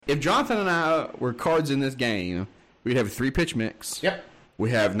If Jonathan and I were cards in this game, we'd have a 3-pitch mix. Yep.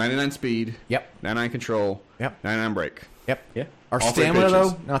 We have 99 speed. Yep. 99 control. Yep. 99 break. Yep. Yeah. Our All 3 stamina,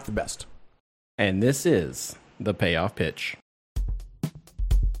 pitches. though, not the best. And this is the payoff pitch.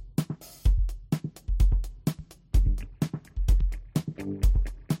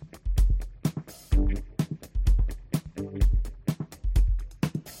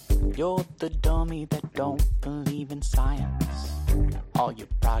 You're the dummy that don't believe in science. All your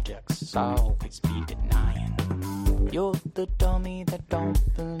projects always be denying. You're the dummy that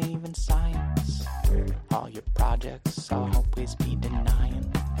don't believe in science. All your projects always be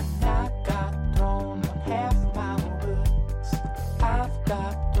denying. And I got thrown on half my words. I've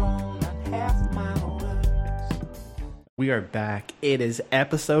got thrown on half my words. We are back. It is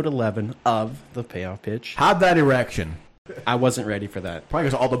episode 11 of the payoff pitch. How'd that erection? I wasn't ready for that. Probably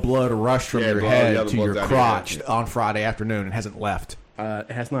because all the blood rushed from your the head blood's to your down your crotch head. on Friday afternoon and hasn't left.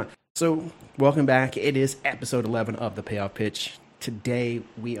 It has not. So, welcome back. It is episode 11 of the payoff pitch. Today,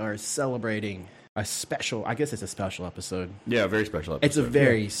 we are celebrating a special, I guess it's a special episode. Yeah, very special episode.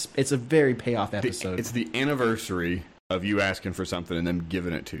 It's a very payoff episode. It's the anniversary of you asking for something and them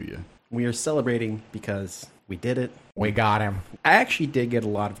giving it to you. We are celebrating because we did it. We got him. I actually did get a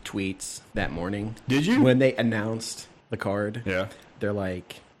lot of tweets that morning. Did you? When they announced the card. Yeah. They're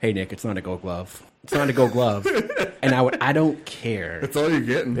like, hey, Nick, it's not a gold glove. It's not a gold glove. And I don't care. That's all you're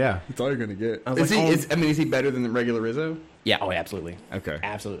getting. Yeah. That's all you're going to get. I was Is like, he, is he better than the regular Rizzo? Yeah, oh, absolutely. Okay.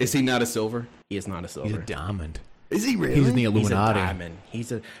 Absolutely. Is he not a silver? He is not a silver. He's a diamond. Is he really? He's in the He's a Illuminati. diamond.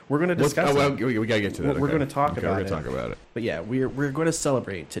 We're going to discuss Oh, well, it. we got to get to that. We're going to talk Okay, about we're it. going to talk about it. But yeah, we're going to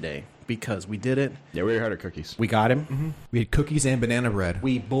celebrate today because we did it. Yeah, we had our cookies. We got him. We had cookies and banana bread.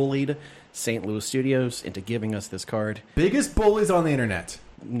 We bullied St. Louis Studios into giving us this card. Biggest bullies on the internet.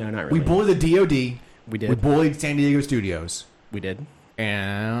 No, not really. We bullied the DOD. We did. We bullied San Diego Studios. We did.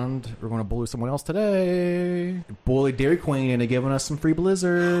 And we're going to bully someone else today. Bully Dairy Queen into giving us some free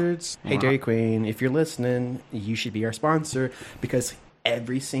blizzards. Hey, Dairy Queen, if you're listening, you should be our sponsor because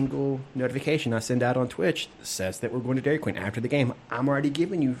every single notification I send out on Twitch says that we're going to Dairy Queen after the game. I'm already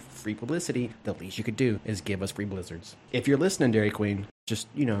giving you free publicity. The least you could do is give us free blizzards. If you're listening, Dairy Queen, just,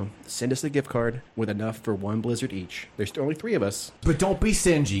 send us a gift card with enough for one blizzard each. There's only 3 of us. But don't be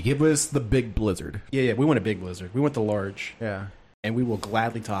stingy. Give us the big blizzard. Yeah, we want a big blizzard. We want the large. Yeah. And we will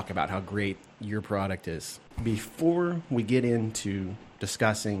gladly talk about how great your product is. Before we get into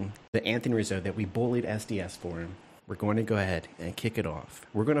discussing the Anthony Rizzo that we bullied SDS for him, we're going to go ahead and kick it off.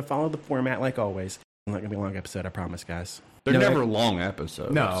 We're going to follow the format like always. It's not going to be a long episode, I promise, guys. They're never long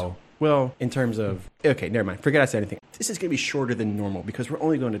episodes. No. Well, in terms of... Okay, never mind. Forget I said anything. This is going to be shorter than normal because we're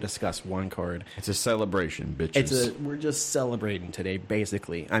only going to discuss one card. It's a celebration, bitches. We're just celebrating today,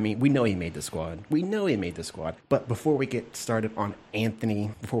 basically. I mean, we know he made the squad. But before we get started on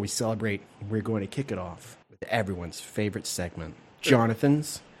Anthony, before we celebrate, we're going to kick it off with everyone's favorite segment,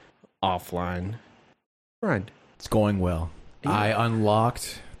 Jonathan's Offline Grind. It's going well. Yeah. I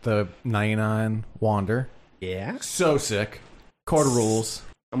unlocked the 99 Wander. Yeah? So sick. Card rules.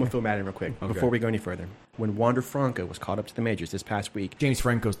 I'm going to fill Matt in real quick before we go any further. When Wander Franco was caught up to the majors this past week. James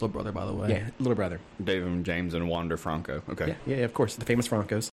Franco's little brother, by the way. Yeah, little brother. David James and Wander Franco. Okay. Yeah, of course, the famous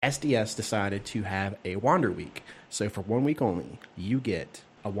Francos. SDS decided to have a Wander week. So for 1 week only, you get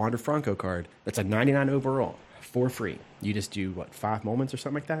a Wander Franco card that's a 99 overall for free. You just do, 5 moments or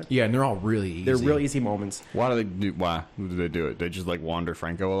something like that? Yeah, and they're all really easy. They're real easy moments. Why do they do it? They just like Wander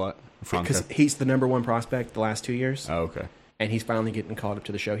Franco a lot? Franco? Because he's the number 1 prospect the last 2 years. Oh, okay. And he's finally getting called up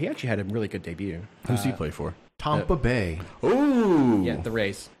to the show. He actually had a really good debut. Who's he play for? Tampa Bay. Ooh. Yeah, the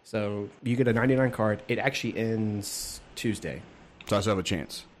race. So you get a 99 card. It actually ends Tuesday. So I still have a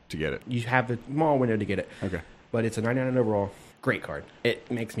chance to get it. You have the small window to get it. Okay. But it's a 99 overall. Great card. It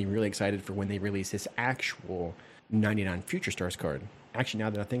makes me really excited for when they release his actual 99 Future Stars card. Actually,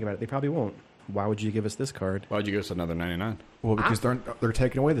 now that I think about it, they probably won't. Why would you give us this card? Why'd you give us another 99? Well, because they're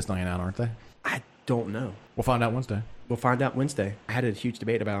taking away this 99, aren't they? I don't know. We'll find out Wednesday. We'll find out Wednesday. I had a huge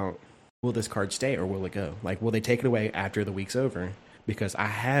debate about, will this card stay or will it go? Like, will they take it away after the week's over? Because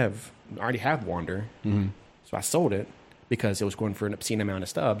I already have Wander. Mm-hmm. So I sold it because it was going for an obscene amount of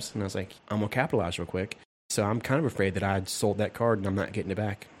stubs. And I was like, I'm going to capitalize real quick. So I'm kind of afraid that I'd sold that card and I'm not getting it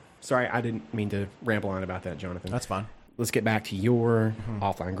back. Sorry, I didn't mean to ramble on about that, Jonathan. That's fine. Let's get back to your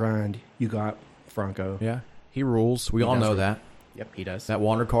offline grind. You got Franco. Yeah. He rules. We all does know rule. that. Yep, he does. That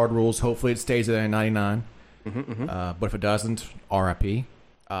Wander card rules. Hopefully it stays at 99. But if it doesn't, RIP.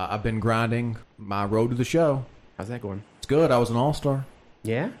 I've been grinding my road to the show. How's that going? It's good. I was an all-star.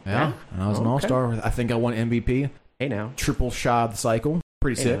 Yeah? Yeah. I was an all-star. I think I won MVP. Hey, now. Triple shy of the cycle.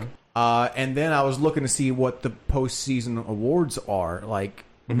 Pretty sick. And then I was looking to see what the postseason awards are. Like,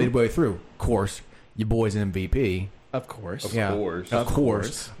 midway through. Of course, your boy's MVP. Of course. Of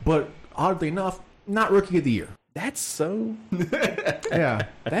course. But oddly enough, not Rookie of the Year. That's so... Yeah.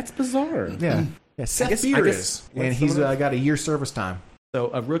 That's bizarre. Yeah. Seth Beer is. And he's got a year service time. So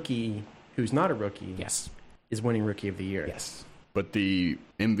a rookie who's not a rookie Yes. is winning Rookie of the Year. Yes. But the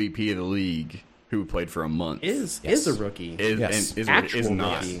MVP of the league, who played for a month, Is a rookie. is Actual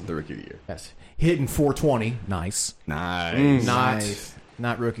not rookie. the Rookie of the Year. Yes. Hitting 420. Nice. Nice.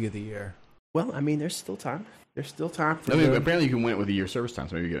 Not Rookie of the Year. Well, I mean, there's still time. There's still time for Apparently you can win it with a year service time,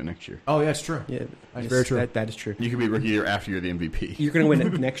 so maybe you get it next year. Oh, yeah, that's true. Yeah, That's very true. That is true. You can be Rookie of the Year after you're the MVP. You're going to win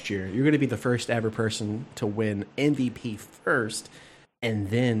it next year. You're going to be the first ever person to win MVP first and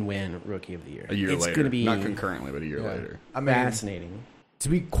then win Rookie of the Year. A year later. It's going to be not concurrently, but a year later. I mean, fascinating. to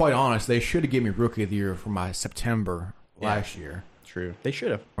be quite honest, they should have given me Rookie of the Year for my September last year. True. They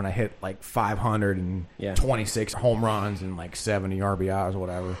should have. When I hit like 526 home runs and like 70 RBIs or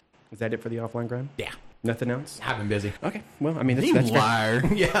whatever. Is that it for the offline grind? Yeah. Nothing else? I've been busy. Okay. Well, I mean, You that's fair. liar.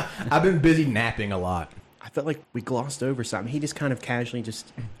 Yeah. I've been busy napping a lot. I felt like we glossed over something. He just kind of casually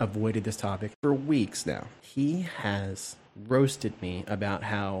just avoided this topic for weeks now. He has roasted me about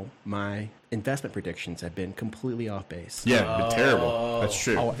how my investment predictions have been completely off base. Yeah, but terrible. That's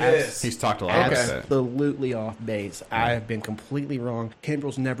true. Oh, He's talked a lot about that. absolutely off base. I have been completely wrong.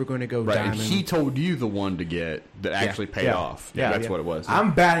 Kimbrel's never going to go Right, and diamond. he told you the one to get that actually paid Yeah. off. Yeah. That's what it was.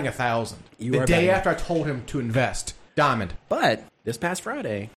 I'm batting 1,000. You The are day batting. after I told him to invest. Diamond. But this past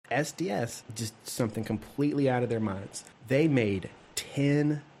Friday, SDS, just something completely out of their minds. They made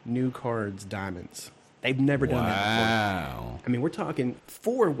 10 new cards diamonds. They've never done that before. Wow. I mean, we're talking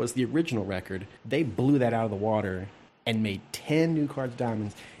 4 was the original record. They blew that out of the water and made 10 new cards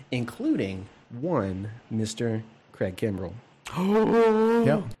diamonds, including one Mr. Craig Kimbrel.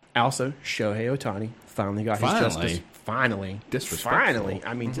 Yep. Also, Shohei Ohtani finally got his Finally. justice. Finally. Disrespectful. Finally.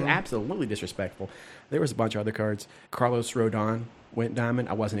 I mean, absolutely disrespectful. There was a bunch of other cards. Carlos Rodon went diamond.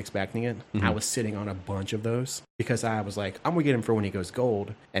 I wasn't expecting it. I was sitting on a bunch of those because I was like, I'm going to get him for when he goes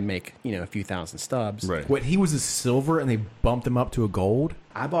gold and make, a few thousand stubs. Right. What, he was a silver and they bumped him up to a gold?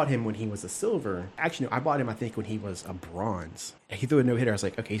 I bought him when he was a silver. Actually, no, I bought him, I think, when he was a bronze. He threw a no-hitter. I was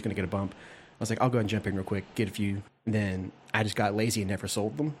like, okay, he's going to get a bump. I was like, I'll go ahead and jump in real quick, get a few. And then I just got lazy and never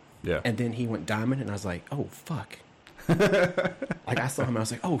sold them. Yeah. And then he went diamond, and I was like, oh, fuck. Like, I saw him, I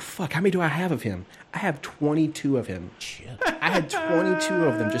was like, oh, fuck, how many do I have of him? I have 22 of him. Shit. I had 22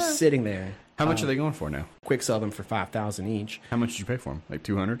 of them just sitting there. How much are they going for now? Quick sell them for $5,000 each. How much did you pay for them? Like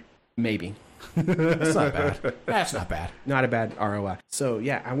 200? Maybe. That's not bad. That's not bad. Not a bad ROI. So,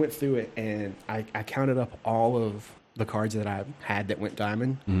 yeah, I went through it, and I counted up all of the cards that I had that went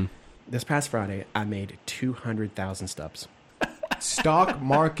diamond. This past Friday, I made 200,000 stubs. Stock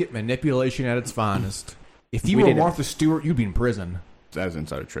market manipulation at its finest. If you We were did it. Martha Stewart, you'd be in prison. That's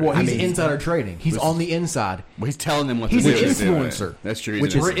insider trading. Well, he's mean, insider trading. He's on the inside. Well, he's telling them what He's to an do. influencer. That's true.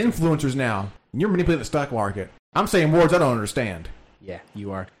 Which we're influencers now. And you're manipulating the stock market. I'm saying words I don't understand. Yeah,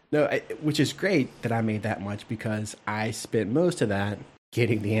 you are. No, which is great that I made that much because I spent most of that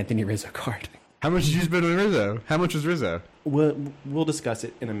getting the Anthony Rizzo card. How much did you spend on Rizzo? How much was Rizzo? We'll discuss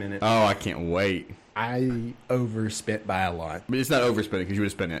it in a minute. Oh, I can't wait. I overspent by a lot. But it's not overspending because you would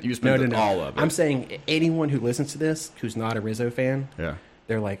have spent it. You spent all of it. I'm saying anyone who listens to this who's not a Rizzo fan, Yeah.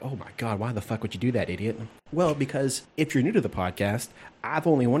 they're like, oh my God, why the fuck would you do that, idiot? Well, because if you're new to the podcast, I've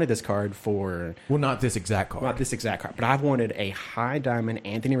only wanted this card for... Well, not this exact card. Not this exact card, but I've wanted a high diamond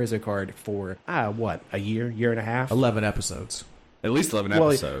Anthony Rizzo card for, a year and a half? 11 episodes. At least 11 Well,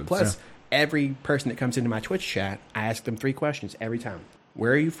 episodes. plus, every person that comes into my Twitch chat, I ask them 3 questions every time.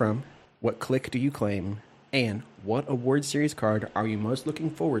 Where are you from? What clique do you claim? And what award series card are you most looking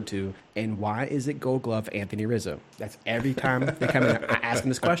forward to? And why is it Gold Glove Anthony Rizzo? That's every time they come in, I ask them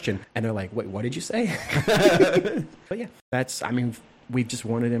this question. And they're like, wait, what did you say? But yeah, we've just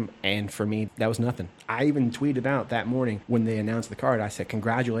wanted him. And for me, that was nothing. I even tweeted out that morning when they announced the card, I said,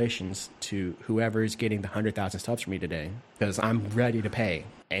 congratulations to whoever's getting the 100,000 stubs for me today. Because I'm ready to pay.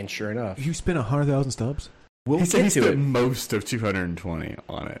 And sure enough, You spent 100,000 stubs? we'll he said he get to spent it. most of 220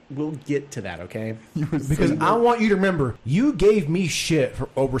 on it. We'll get to that, okay? Because I want you to remember, you gave me shit for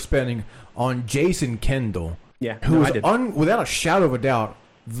overspending on Jason Kendall. Yeah, Who no, was, I did. without a shadow of a doubt,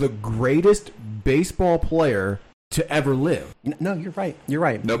 the greatest baseball player to ever live. No, you're right. You're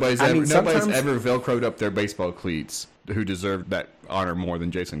right. Nobody's sometimes- ever Velcroed up their baseball cleats who deserved that honor more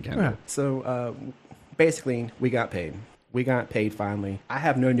than Jason Kendall. Yeah. So basically, we got paid. We got paid finally. I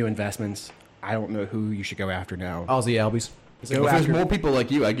have no new investments. I don't know who you should go after now. Aussie Albies. Go If there's after- more people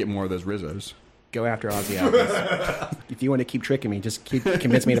like you, I get more of those Rizzos. Go after Ozzy Alvarez. If you want to keep tricking me, just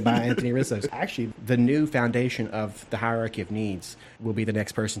convince me to buy Anthony Rizzo. Actually, the new foundation of the hierarchy of needs will be the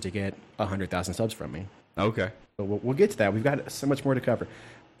next person to get 100,000 subs from me. Okay. But we'll get to that. We've got so much more to cover.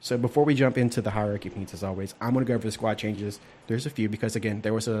 So before we jump into the hierarchy of needs, as always, I'm going to go over the squad changes. There's a few because, again,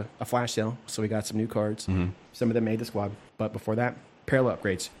 there was a flash sale, so we got some new cards. Mm-hmm. Some of them made the squad. But before that, parallel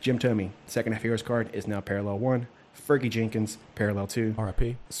upgrades. Jim Thome, second half heroes card, is now parallel 1. Fergie Jenkins, parallel 2.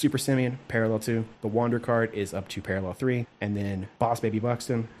 RIP. Super Simeon, parallel 2. The Wander card is up to parallel 3. And then Boss Baby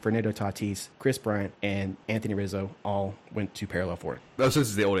Buxton, Fernando Tatis, Chris Bryant, and Anthony Rizzo all went to parallel 4. Oh, so this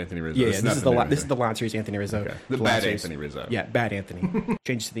is the old Anthony Rizzo. Yeah, this is the Line Series Anthony Rizzo. Okay. The bad Anthony Rizzo. Yeah, bad Anthony.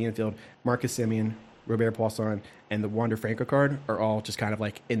 Changes to the infield. Marcus Simeon, Robert Poisson, and the Wander Franco card are all just kind of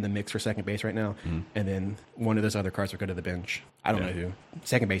like in the mix for second base right now. Mm-hmm. And then one of those other cards will go to the bench. I don't know who.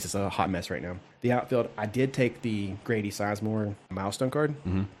 Second base is a hot mess right now. The outfield, I did take the Grady Sizemore milestone card.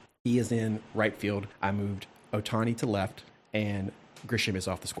 Mm-hmm. He is in right field. I moved Otani to left, and Grisham is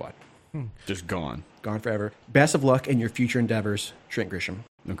off the squad. Just gone. Gone forever. Best of luck in your future endeavors, Trent Grisham.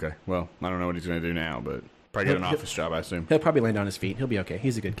 Okay. Well, I don't know what he's going to do now, but probably get an office job, I assume. He'll probably land on his feet. He'll be okay.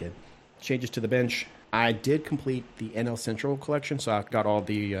 He's a good kid. Changes to the bench. I did complete the NL Central collection, so I got all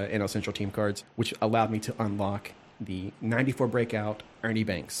the NL Central team cards, which allowed me to unlock the 94 breakout Ernie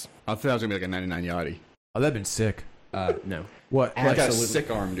Banks. I thought it was going to be like a 99 Yachty. Oh, that'd been sick. No. What? He's got a sick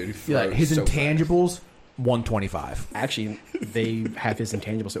arm, dude. Yeah, his intangibles, 125. Actually, they have his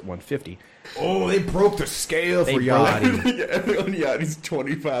intangibles at 150. Oh, they broke the scale for Yachty. Yeah, everyone Yachty's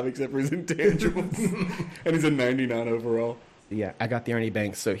 25 except for his intangibles. And he's a 99 overall. Yeah, I got the Ernie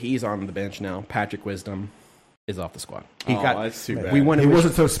Banks, so he's on the bench now. Patrick Wisdom is off the squad. That's too bad. He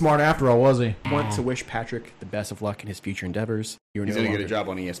wasn't so smart after all, was he? Want to wish Patrick the best of luck in his future endeavors. He's going to get a job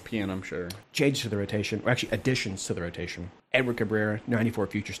on ESPN, I'm sure. Changes to the rotation, or actually additions to the rotation. Edward Cabrera, 94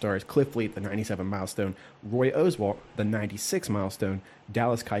 future stars. Cliff Fleet, the 97 milestone. Roy Oswalt, the 96 milestone.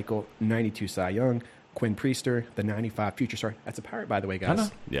 Dallas Keuchel, 92 Cy Young. Quinn Priester, the 95 future star. That's a pirate, by the way, guys. I know.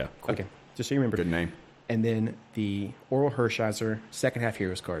 Yeah. Okay, just so you remember. Good name. And then the Oral Hershiser second half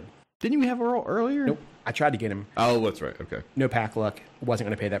heroes card. Didn't you have Earl earlier? Nope. I tried to get him. Oh, that's right. Okay. No pack luck. Wasn't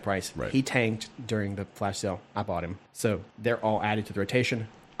going to pay that price. Right. He tanked during the flash sale. I bought him. So they're all added to the rotation.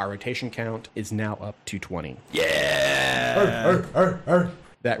 Our rotation count is now up to 20. Yeah.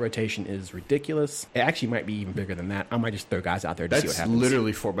 That rotation is ridiculous. It actually might be even bigger than that. I might just throw guys out there to see what That's happens.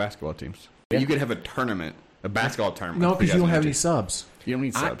 literally 4 basketball teams. Yeah. You could have a tournament, a basketball tournament. No, because you don't have any subs. You don't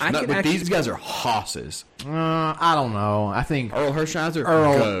need subs. I can but actually- these guys are hosses. I don't know. I think Earl Hershiser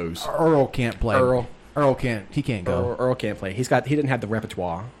goes. Earl can't play. Earl can't. He can't go. Earl can't play. He didn't have the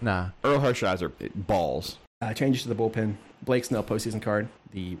repertoire. Nah. Earl Hershiser balls. Changes to the bullpen. Blake Snell postseason card.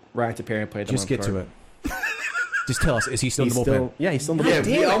 The Ryan Tapera played the Just get card. to it. Just tell us, is he still in the bullpen? Yeah, he's still in the Yeah, bullpen.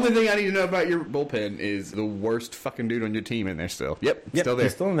 the only thing I need to know about your bullpen is the worst fucking dude on your team in there still. Yep, still there.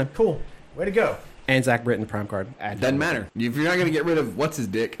 He's still in there. Cool. Way to go. And Zach Britton, prime card. Doesn't matter. If you're not going to get rid of what's his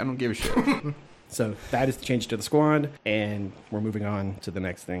dick, I don't give a shit. So that is the change to the squad, and we're moving on to the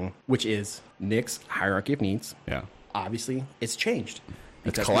next thing, which is Nick's hierarchy of needs. Yeah. Obviously, it's changed.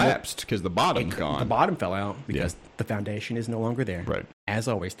 It's collapsed because the bottom's gone. The bottom fell out because the foundation is no longer there. Right. As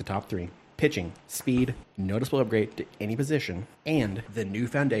always, the top 3. Pitching, speed, noticeable upgrade to any position, and the new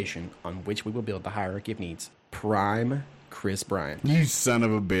foundation on which we will build the hierarchy of needs. Prime Chris Bryant. You son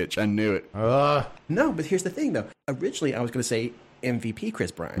of a bitch. I knew it. No, but here's the thing, though. Originally, I was going to say MVP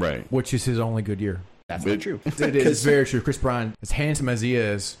Chris Bryant. Right. Which is his only good year. That's not true. It is very true. Chris Bryant, as handsome as he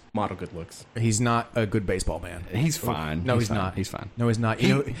is, Model good looks. he's not a good baseball man. He's fine. No, he's fine. not. He's fine. No, he's not. He-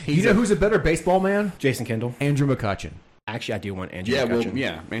 You he's know a- who's a better baseball man? Jason Kendall. Andrew McCutchen. Actually, I do want Andrew Yeah, well, McCutchen.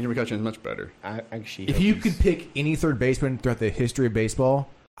 yeah. Andrew McCutchen is much better. I actually If hope you he's- could pick any third baseman throughout the history of baseball,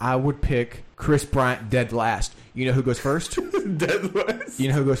 I would pick Chris Bryant dead last. You know who goes first? Dead last. You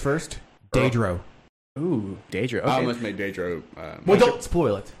know who goes first? Daedro. Ooh, Daedro. Okay. I almost made Daedro. Well, don't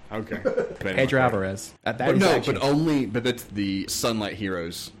spoil it. Okay. Pedro Alvarez. That But is no, actually- but that's the Sunlight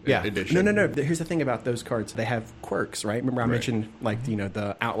Heroes Yeah. edition. No. Here's the thing about those cards. They have quirks, right? Remember I mentioned, like,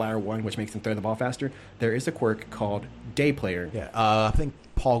 the Outlier one, which makes them throw the ball faster? There is a quirk called Day Player. Yeah, I think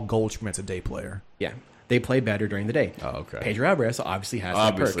Paul Goldschmidt's a day player. Yeah. They play better during the day. Oh, okay. Pedro Alvarez obviously has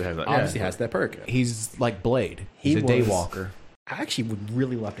Obviously that has perk. that- Obviously yeah. has that perk. He's like Blade. He He's a day was- walker. I actually would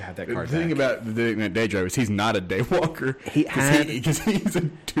really love to have that The card thing back. about the Daedro is he's not a day walker. He had- because he's a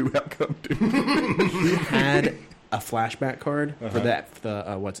 2 outcome dude. He had a flashback card for that,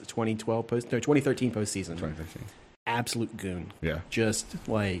 2013 postseason. 2013. Absolute goon. Yeah. Just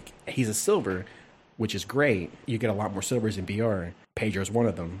like, he's a silver, which is great. You get a lot more silvers in BR. Pedro's one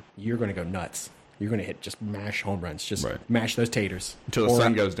of them. You're going to go nuts. You're going to hit just mash home runs. Just Right. mash those taters. Until the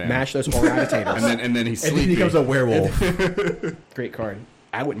sun goes down. Mash those Orada taters. and then he's And sleepy. then he becomes a werewolf. Great card.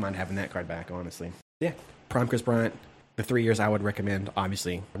 I wouldn't mind having that card back, honestly. Yeah. Prime Chris Bryant. The 3 years I would recommend,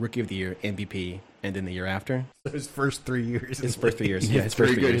 obviously, Rookie of the Year, MVP, and then the year after. His first 3 years. His first 3 years. Yeah, his Three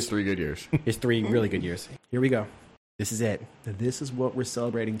first 3 good, years. his 3 good years. His 3 really good years. Here we go. This is it. This is what we're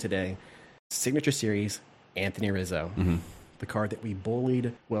celebrating today. Signature Series, Anthony Rizzo. Mm-hmm. The card that we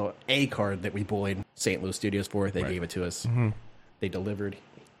bullied, well, a card that we bullied St. Louis Studios for. They Right. gave it to us. They delivered.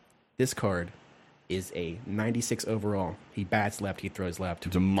 This card is a 96 overall. He bats left, he throws left.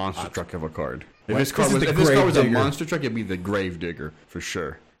 It's a monster truck of a card. If What? this card This was, is the if this card was a Gravedigger. monster truck, it'd be the Gravedigger for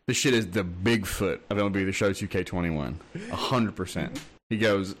sure. This shit is the Bigfoot of MLB The Show 2K21. 100%. He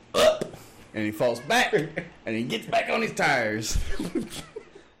goes up and he falls back and he gets back on his tires.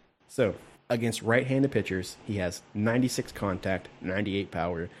 So, against right-handed pitchers, he has 96 contact, 98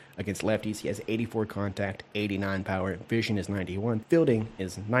 power. Against lefties, he has 84 contact, 89 power. Vision is 91. Fielding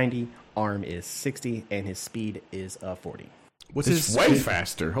is 90. Arm is 60. And his speed is 40. What's It's his way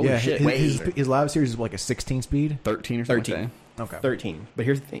faster. Holy Yeah, shit. his live series is like a 16 speed. 13 or something. 13. Okay. 13. But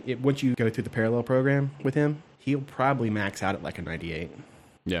here's the thing. Once you go through the parallel program with him, he'll probably max out at like a 98,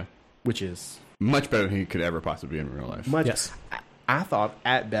 Yeah. which is Much better than he could ever possibly be in real life. much. Yes. I thought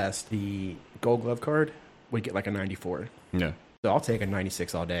at best the Gold Glove card would get like a 94. Yeah. So I'll take a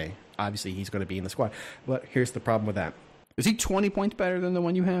 96 all day. Obviously, he's going to be in the squad. But here's the problem with that. Is he 20 points better than the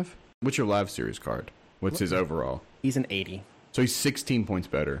one you have? What's your live series card? What's his overall? He's an 80. So he's 16 points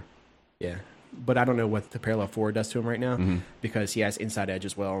better. Yeah. But I don't know what the parallel 4 does to him right now because he has inside edge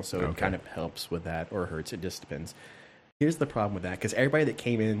as well. So it Okay. kind of helps with that or hurts. It just depends. Here's the problem with that because everybody that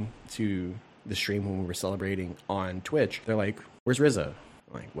came in to the stream when we were celebrating on Twitch, they're like, where's Rizzo?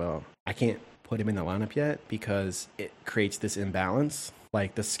 I'm like, well, I can't put him in the lineup yet because it creates this imbalance.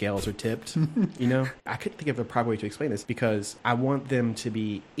 Like the scales are tipped, you know? I couldn't think of a proper way to explain this because I want them to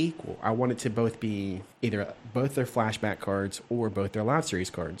be equal. I want it to both be either both their flashback cards or both their live series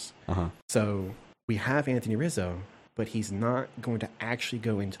cards. So we have Anthony Rizzo, but he's not going to actually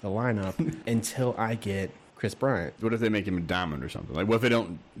go into the lineup until I get Chris Bryant. What if they make him a diamond or something? Like, what if they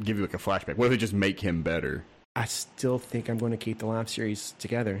don't give you like a flashback? What if they just make him better? I still think I'm going to keep the live series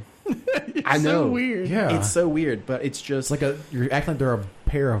together. I know. So weird. Yeah. It's so weird, but it's just It's like you're acting like they're a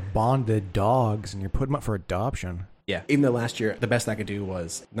pair of bonded dogs and you're putting them up for adoption. yeah. Even though last year the best I could do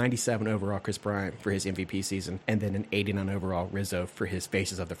was 97 overall Chris Bryant for his MVP season, and then an 89 overall Rizzo for his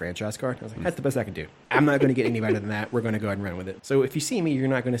Faces of the Franchise card. I was like, that's the best I can do. I'm not going to get any better than that. We're going to go ahead and run with it. So if you see me, you're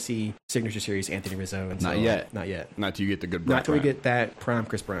not going to see Signature Series Anthony Rizzo until Not yet. Not yet. Not till you get the good Not till we Bryant. get that prime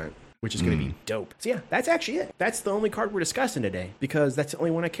Chris Bryant, which is going to be dope. So yeah, that's actually it. That's the only card we're discussing today because that's the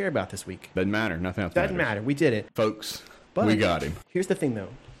only one I care about this week. Doesn't matter. Nothing else Doesn't matters. matter. We did it. Folks, But we got him. Here's the thing, though.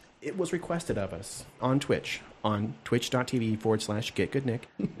 It was requested of us on Twitch, on twitch.tv/GetGoodNick,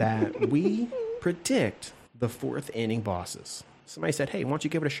 that we predict the fourth inning bosses. Somebody said, hey, why don't you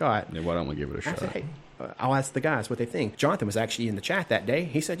give it a shot? Yeah, why don't we give it a I shot? said, hey, I'll ask the guys what they think. Jonathan was actually in the chat that day.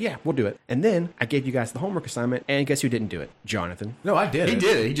 He said, yeah, we'll do it. And then I gave you guys the homework assignment, and guess who didn't do it? Jonathan. No, I did He it.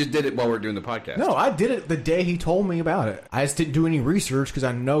 did it. He just did it while we are doing the podcast. No, I did it the day he told me about it. I just didn't do any research because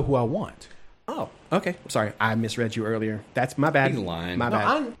I know who I want. Oh, okay. Sorry, I misread you earlier. That's my bad. He's lying. My No, bad.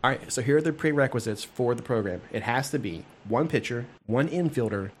 I'm- All right, so here are the prerequisites for the program. It has to be one pitcher, one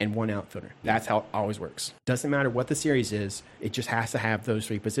infielder, and one outfielder. That's how it always works. Doesn't matter what the series is, it just has to have those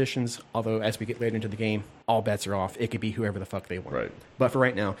 3 positions. Although, as we get later into the game, all bets are off. It could be whoever the fuck they want. Right. But for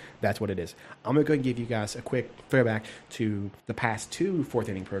right now, that's what it is. I'm going to go and give you guys a quick throwback to the past 2 fourth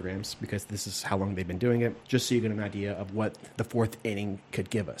inning programs because this is how long they've been doing it, just so you get an idea of what the fourth inning could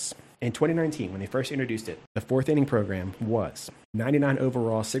give us. In 2019, when they first introduced it, the fourth inning program was 99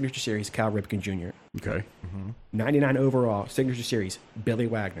 overall Signature Series Cal Ripken Jr., Okay. 99 overall Signature Series Billy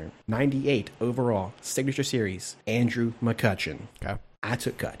Wagner, 98 overall Signature Series Andrew McCutcheon. Okay. I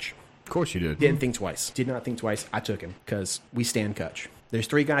took Kutch. Of course you did. Didn't think twice. Did not think twice. I took him because we stand Kutch. There's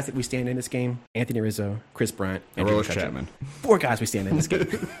 3 guys that we stand in this game: Anthony Rizzo, Chris Bryant, and Aroldis McCutcheon. Chapman. 4 guys we stand in this game.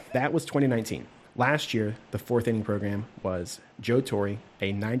 That was 2019. Last year, the fourth inning program was Joe Torre,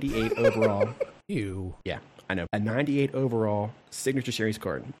 a 98 overall. You. Yeah, I know. A 98 overall Signature Series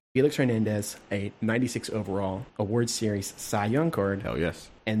card. Felix Hernandez, a 96 overall Award Series Cy Young card. Hell yes.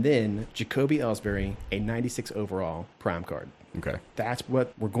 And then Jacoby Ellsbury, a 96 overall Prime card. Okay. That's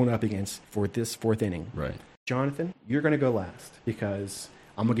what we're going up against for this fourth inning. Right. Jonathan, you're going to go last because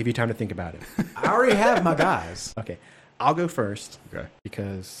I'm going to give you time to think about it. I already have my guys. Okay. I'll go first Okay.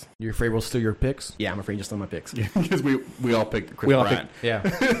 because, You're afraid we'll steal your picks? yeah, I'm afraid you stole my picks. Because we all picked Chris We all Bryant.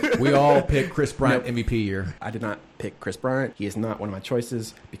 Yeah. We all picked Chris Bryant MVP year. I did not pick Chris Bryant. He is not one of my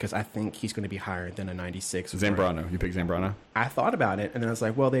choices because I think he's going to be higher than a 96. Zambrano. You picked Zambrano? I thought about it, and then I was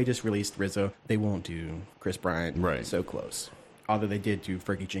like, well, they just released Rizzo. They won't do Chris Bryant Right. so close. Although they did do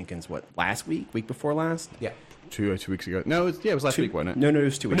Fergie Jenkins, last week? Week before last? Yeah. 2 weeks ago. No, it was last week, wasn't it? No, it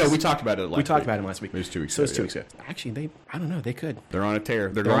was 2 weeks. No, we talked about it last week. We talked about him last week. It was 2 weeks So ago. it's 2 weeks ago. Actually, I don't know. They could. They're on a tear.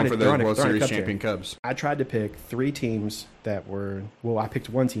 They're They're on going a- for they're the on a- World they're on a Series cup champion tear. Cubs. I tried to pick 3 teams that were, I picked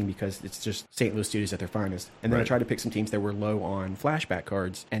one team because it's just St. Louis Studios at their finest. And then I Right. tried to pick some teams that were low on flashback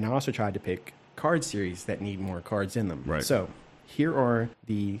cards. And I also tried to pick card series that need more cards in them. Right. So here are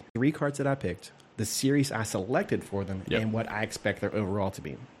the 3 cards that I picked, the series I selected for them, Yep. and what I expect their overall to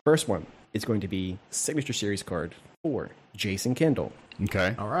be. First one is going to be Signature Series card for Jason Kendall.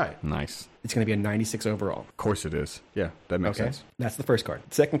 Okay. All right. Nice. It's going to be a 96 overall. Of course it is. Yeah, that makes sense. That's the first card.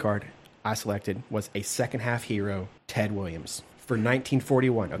 Second card I selected was a second half hero, Ted Williams, for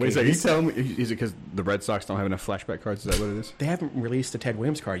 1941. Okay, Wait a second. You telling me, is it because the Red Sox don't have enough flashback cards? Is that what it is? they haven't released a Ted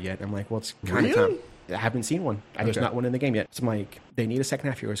Williams card yet. I'm like, well, it's kind of Really? time. I haven't seen one. There's Okay. not one in the game yet. So I'm like, they need a second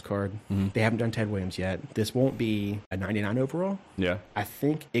half heroes card. They haven't done Ted Williams yet. This won't be a 99 overall. Yeah. I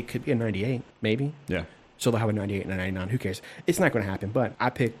think it could be a 98, maybe. Yeah. So they'll have a 98 and a 99. Who cares? It's not going to happen. But I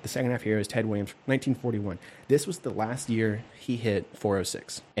picked the second half heroes, Ted Williams, 1941. This was the last year he hit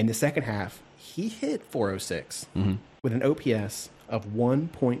 406. In the second half, he hit 406 with an OPS of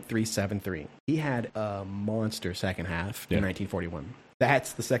 1.373. He had a monster second half in 1941.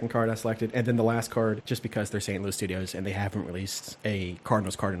 That's the second card I selected. And then the last card, just because they're St. Louis Studios and they haven't released a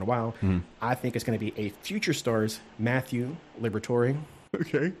Cardinals card in a while, I think it's going to be a Future Stars Matthew Liberatore,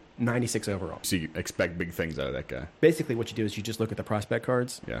 Okay. 96 overall. So you expect big things out of that guy. Basically, what you do is you just look at the prospect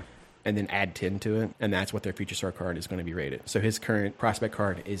cards Yeah. and then add 10 to it, and that's what their Future Star card is going to be rated. So his current prospect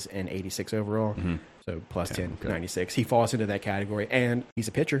card is an 86 overall, so plus 10, 96. He falls into that category, and he's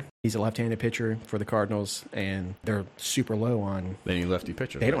a pitcher. He's a left-handed pitcher for the Cardinals, and they're super low on... Then you lefty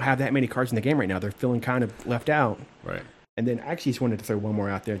pitcher. They don't have that many cards in the game right now. They're feeling kind of left out. Right. And then I actually just wanted to throw one more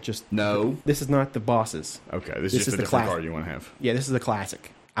out there. No. This is not the bosses. Okay. This This is is just a the different class- card you want to have. Yeah, this is the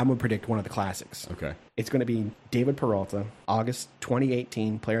classic. I'm going to predict one of the classics. Okay. It's going to be David Peralta, August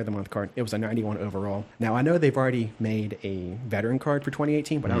 2018 Player of the Month card. It was a 91 overall. Now, I know they've already made a veteran card for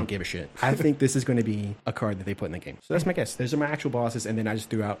 2018, but I don't give a shit. I think this is going to be a card that they put in the game. So that's my guess. Those are my actual bosses, and then I just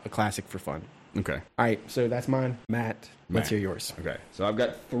threw out a classic for fun. Okay. All right, so that's mine. Matt, let's hear yours. Okay. So I've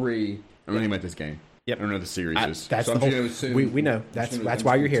got 3. I'm going to about this game. Yep. I don't know what the series is. That's so the I'm whole... just gonna assume, we know. I'm That's just that's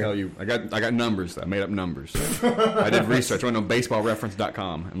gonna why you're here. Tell you, I got numbers. I made up numbers. I did research. I went on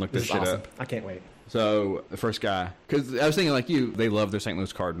baseballreference.com and looked this This is shit awesome. up. I can't wait. So the first guy, because I was thinking like you, they love their St.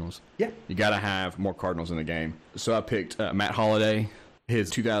 Louis Cardinals. Yeah. You got to have more Cardinals in the game. So I picked Matt Holliday, his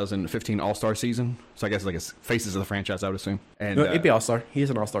 2015 All-Star season. So I guess like his faces of the franchise, I would assume. And No, it'd be All-Star. He is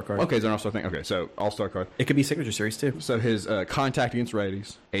an All-Star card. okay, it's an All-Star thing. Okay, so All-Star card. It could be Signature Series, too. So his contact against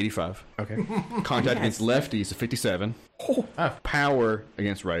righties, 85. Okay. Contact against lefties, 57. Power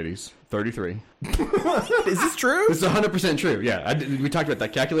against righties, 33. Is this true? This is 100% true. Yeah, we talked about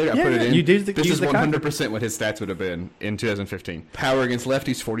that calculator. I Yeah, put it yeah, in. you did This use is the 100% what his stats would have been in 2015. Power against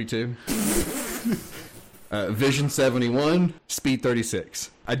lefties, 42. Vision, 71. Speed,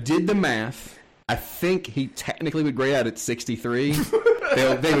 36. I did the math. I think he technically would grade out at 63.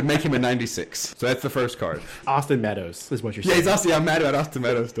 They would make him a 96. So that's the first card. Austin Meadows is what you're Yeah, saying. he's also, I'm mad about Austin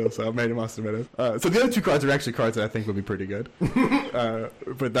Meadows still, so I made him Austin Meadows. So the other 2 cards are actually cards that I think would be pretty good.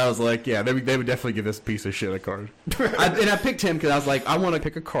 But that was like, yeah, they would definitely give this piece of shit a card. And I picked him because I was like, I want to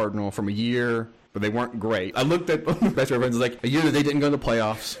pick a Cardinal from a year, but they weren't great. I looked at best references, like a year that they didn't go to the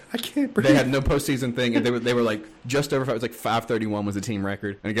playoffs. I can't They believe had no postseason thing, and they were like just over. It was like 531 was the team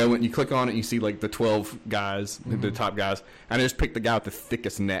record. And you click on it, and you see like the 12 guys, the top guys, and I just picked the guy with the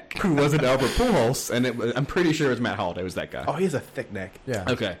thickest neck, who wasn't Albert Pujols, and I'm pretty sure it was Matt Holliday was that guy. Oh, he has a thick neck. Yeah.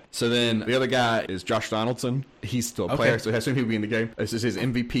 Okay, so then the other guy is Josh Donaldson. He's still a player, so I assume he'll be in the game. This is his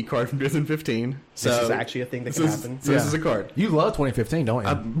MVP card from 2015. So This is actually a thing that can happen. So this is a card. You love 2015, don't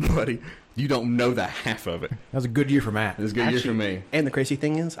you? Buddy, you don't know the half of it. That was a good year for Matt. It was a good year for me. And the crazy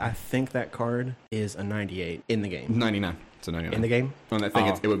thing is, I think that card is a 98 in the game. 99. It's a 99. In the game? On that thing,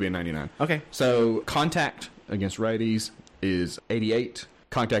 Oh. it would be a 99. Okay. So contact against righties is 88.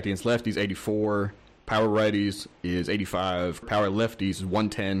 Contact against lefties, 84. Power righties is 85. Power lefties is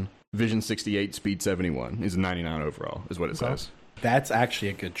 110. Vision 68. Speed 71 is a 99 overall, is what it says. That's actually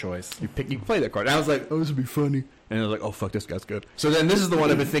a good choice. You play that card. And I was like, oh, this would be funny. And I was like, oh, fuck, this guy's good. So then this is the one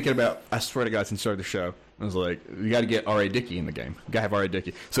I've been thinking about, I swear to God, since I started the show. I was like, you got to get R.A. Dickey in the game. You got to have R.A.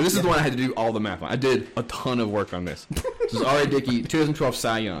 Dickey. So this is the one I had to do all the math on. I did a ton of work on this. This is R.A. Dickey, 2012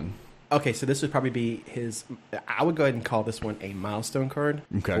 Cy Young. Okay, so this would probably be his. I would go ahead and call this one a milestone card.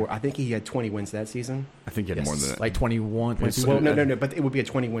 Okay. Or I think he had 20 wins that season. I think he had more than that. Like 21, 22. Well, no, but it would be a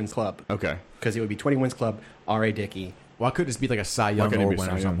 20 wins club. Okay. Because it would be 20 wins club, R.A. Dickey. Why couldn't this be like a Cy Young couldn't it award be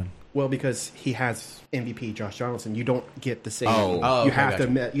winner Cy or Young? something? Well, because he has MVP Josh Donaldson, you don't get the same. Oh, you okay, have to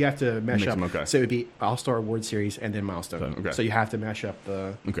gotcha. you have to mesh Mix up. them, okay. So it would be All Star Award Series and then milestone. Okay. So you have to mash up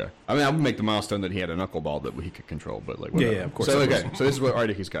the. Okay. I mean, I would make the milestone that he had a knuckleball that he could control, but like, whatever. Yeah, of course, So, of course. okay. So this is what R.A.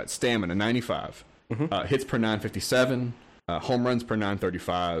 Dickey's got. Stamina, 95. Hits per 957. Home runs per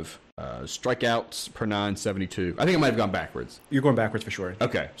 935. Strikeouts per 972. I think I might have gone backwards. You're going backwards for sure.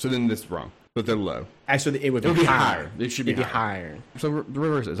 Okay. So then this is wrong. But they're low. Actually, it would It be would be higher. higher. It should be It'd higher. So the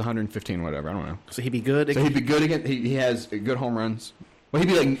reverse is 115, whatever. I don't know. So he'd be good. So he'd be good against. He has good home runs. Well,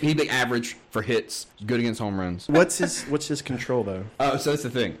 he'd be average for hits. Good against home runs. What's his control though? So that's the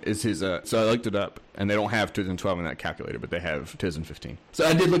thing. Is his? So I looked it up, and they don't have 2012 in that calculator, but they have 2015. So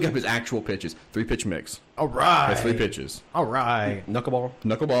I did look up his actual pitches. 3-pitch mix. All right. That's 3 pitches. All right. Knuckleball,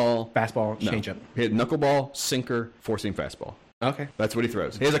 Knuckleball, fastball, no. changeup. He had knuckleball, sinker, 4-seam fastball. Okay. That's what he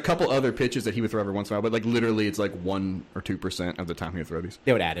throws. He has a couple other pitches that he would throw every once in a while, but like literally it's like 1 or 2% of the time he would throw these.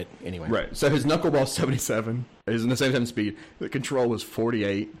 They would add it anyway. Right. So his knuckleball 77. He's in the 77 speed. The control was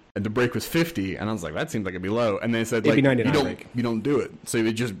 48, and the break was 50. And I was like, that seems like it'd be low. And then it said It'd like be 99 break. you don't do it. So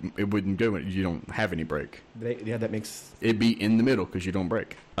it wouldn't do it. You don't have any break. Yeah, that makes. It'd be in the middle because you don't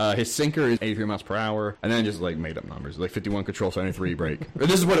break. His sinker is 83 miles per hour, and then just like made up numbers, like 51 control, 73 break.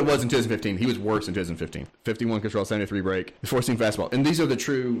 This is what it was in 2015. He was worse in 2015. 51 control, 73 break, the 4-seam fastball, and these are the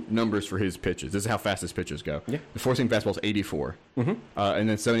true numbers for his pitches. This is how fast his pitches go. Yeah. The 4-seam fastball is 84, and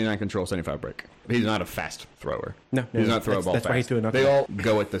then 79 control, 75 break. He's not a fast thrower. No, he's not throwing a ball that's fast. why he's doing nothing. They all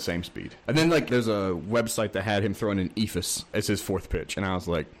go at the same speed. And then like there's a website that had him throwing an ephus as his 4th pitch, and I was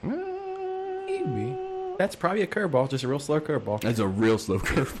like, Maybe. That's probably a curveball, just a real slow curveball. that's a real slow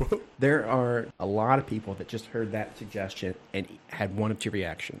curveball. There are a lot of people that just heard that suggestion and had one of two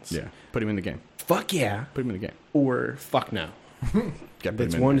reactions. Yeah, put him in the game. Fuck yeah, Put him in the game. or fuck no. Got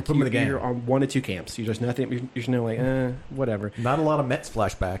It's him one. Put 'em in the game. You're on 1 of 2 camps. You're just nothing. You're just like, whatever. Not a lot of Mets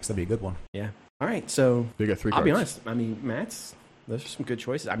flashbacks. That'd be a good one. Yeah. All right. So They got 3 I'll cards. be honest. I mean, those are some good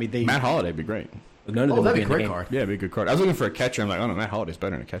choices. I mean, Matt Holliday would be great. none of them Oh, would that'd be in a the great game. card. Yeah, it'd be a good card. I was looking for a catcher. I'm like, oh no, Matt Holliday's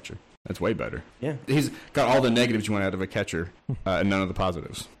better than a catcher. That's way better. Yeah. He's got all the negatives you want out of a catcher and none of the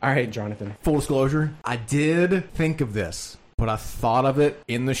positives. All right, Jonathan. Full disclosure, I did think of this, but I thought of it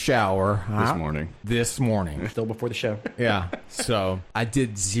in the shower This morning. Still before the show. Yeah. So I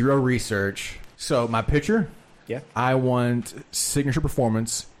did zero research. So my pitcher, Yeah. I want signature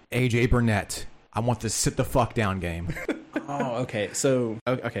performance, AJ Burnett. I want the sit the fuck down game. Oh, okay. So,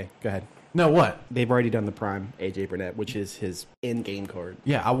 okay, go ahead. No, what? They've already done the prime AJ Burnett, which is his in-game card.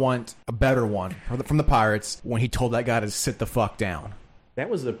 Yeah, I want a better one from the Pirates when he told that guy to sit the fuck down. That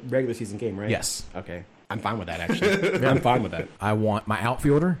was a regular season game, right? Yes. Okay. I'm fine with that, actually. I'm fine with that. I want my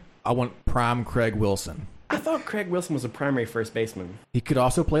outfielder. I want prime Craig Wilson. I thought Craig Wilson was a primary first baseman. He could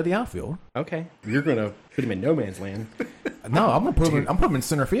also play the outfield. Okay. You're going to put him in no man's land. No, I'm gonna put him. I'm putting him in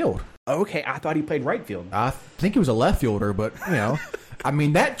center field. Okay, I thought he played right field. I think he was a left fielder, but you know, I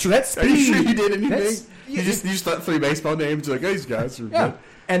mean that speed. Are you sure you did anything? that's- You just thought 3 baseball names. You're like, oh, these guys are Yeah, good.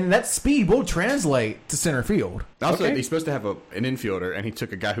 and that speed will translate to center field. Also, Okay. he's supposed to have an infielder, and he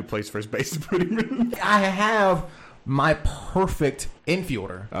took a guy who plays first base and put him in. I have my perfect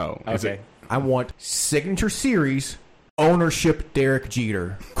infielder. Oh, is Okay. it? I want signature series ownership Derek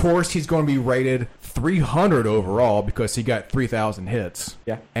Jeter. Of course, he's going to be rated 300 overall because he got 3,000 hits.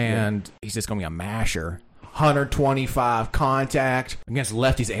 Yeah. And he's just going to be a masher. 125 contact against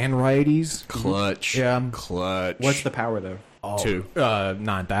lefties and righties. Clutch. Yeah. Clutch. What's the power, though? 2?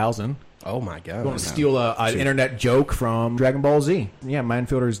 9,000. Oh, my God. I want to steal an internet joke from Dragon Ball Z. Yeah, my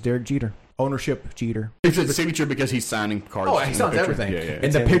infielder is Derek Jeter. Ownership Jeter. It's a signature because he's signing cards. Oh, in he the signs picture. everything. Yeah, yeah.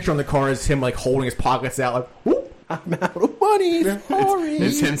 And the picture on the car is him like holding his pockets out like, whoop. I'm out of money. Sorry.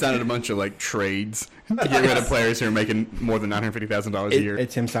 It's him signing a bunch of like trades to get rid of players who are making more than $950,000 a year.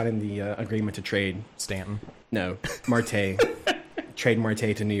 It's him signing the agreement to trade. Stanton. No, Marte. Trade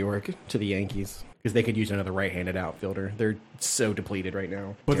Marte to New York, to the Yankees. Because they could use another right-handed outfielder. They're so depleted right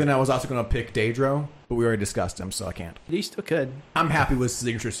now. But then I was also going to pick Daedro, but we already discussed him, so I can't. You still could. I'm happy with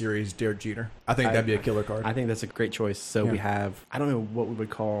signature series Derek Jeter. I think that'd be a killer card. I think that's a great choice. So we have, I don't know what we would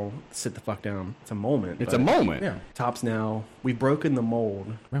call sit the fuck down. It's a moment. It's but a moment. yeah. Tops Now. We've broken the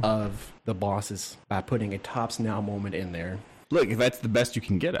mold of the bosses by putting a Tops Now moment in there. Look, if that's the best you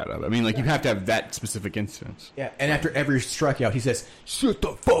can get out of it. I mean, like, you have to have that specific instance. Yeah, and after every strikeout, he says, sit the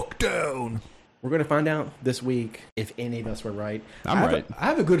fuck down. We're going to find out this week if any of us were right. I'm right. I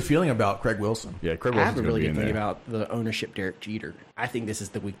have a good feeling about Craig Wilson. Yeah, Craig I Wilson's have a really gonna good be in feeling there. about the ownership Derek Jeter. I think this is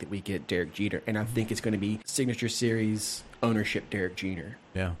the week that we get Derek Jeter, and I think it's going to be Signature Series ownership Derek Jeter.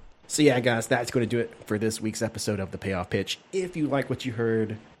 Yeah. So yeah, guys, that's going to do it for this week's episode of The Payoff Pitch. If you like what you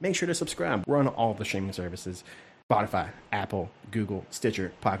heard, make sure to subscribe. We're on all the streaming services. Spotify, Apple, Google,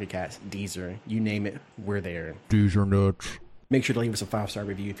 Stitcher, Pocket Cast, Deezer, you name it, we're there. These are nuts. Make sure to leave us a 5-star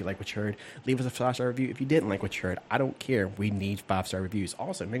review if you like what you heard. Leave us a 5-star review if you didn't like what you heard. I don't care. We need 5-star reviews.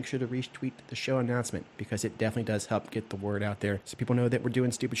 Also, make sure to retweet the show announcement because it definitely does help get the word out there so people know that we're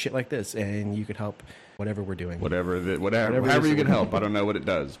doing stupid shit like this and you could help whatever we're doing. However you can help. I don't know what it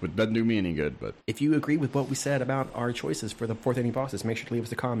does. It doesn't do me any good, but If you agree with what we said about our choices for the fourth inning bosses, make sure to leave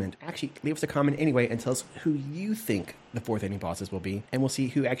us a comment. Actually, leave us a comment anyway and tell us who you think the fourth inning bosses will be, and we'll see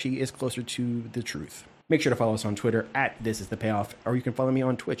who actually is closer to the truth. Make sure to follow us on Twitter at This Is The Payoff, or you can follow me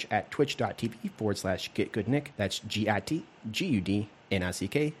on Twitch at twitch.tv/GetGoodNick. That's GITGUDNICK,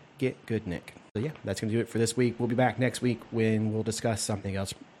 Get Good Nick. So yeah, that's going to do it for this week. We'll be back next week when we'll discuss something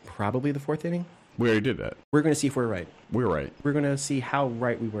else, probably the fourth inning. we already did that. We're going to see if we're right. We're right. We're going to see how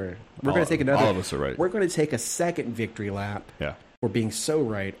right we were. We're going to take another. All of us are right. We're going to take a second victory lap. Yeah. For being so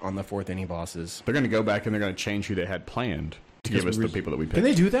right on the fourth inning bosses. They're going to go back and they're going to change who they had planned to give us the people that we picked. Can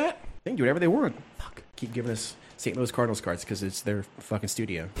they do that? They can do whatever they want. Fuck. Keep giving us St. Louis Cardinals cards because it's their fucking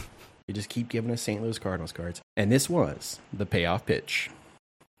studio. They just keep giving us St. Louis Cardinals cards. And this was the payoff pitch.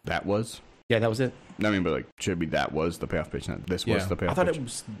 That was? Yeah, that was it. No, I mean, but like, should be that was the payoff pitch. Not this was Yeah. the payoff I thought pitch. it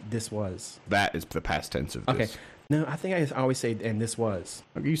was this was. That is the past tense of this. Okay. No, I think I always say and this was.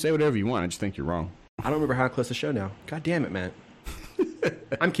 Okay, you say whatever you want. I just think you're wrong. I don't remember how I close the show now. God damn it, man.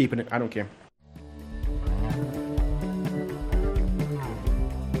 I'm keeping it. I don't care.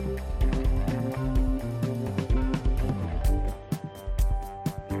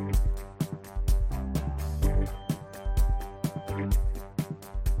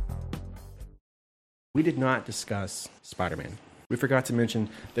 We did not discuss Spider-Man. We forgot to mention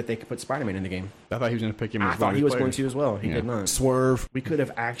that they could put Spider-Man in the game. I thought he was going to pick him as I one thought of he his was going players. to as well. He Yeah. did not. Swerve. We could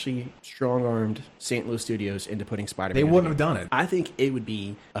have actually strong-armed St. Louis Studios into putting Spider-Man They in the wouldn't have game. done it. I think it would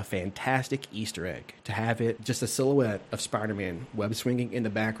be a fantastic Easter egg to have it just a silhouette of Spider-Man web swinging in the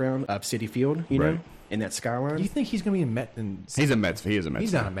background of Citi Field, you know, Right. in that skyline. Do you think he's going to be a Met? He's a Mets. He is a Mets.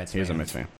 He's fan. not a Mets He is a fan. Mets fan.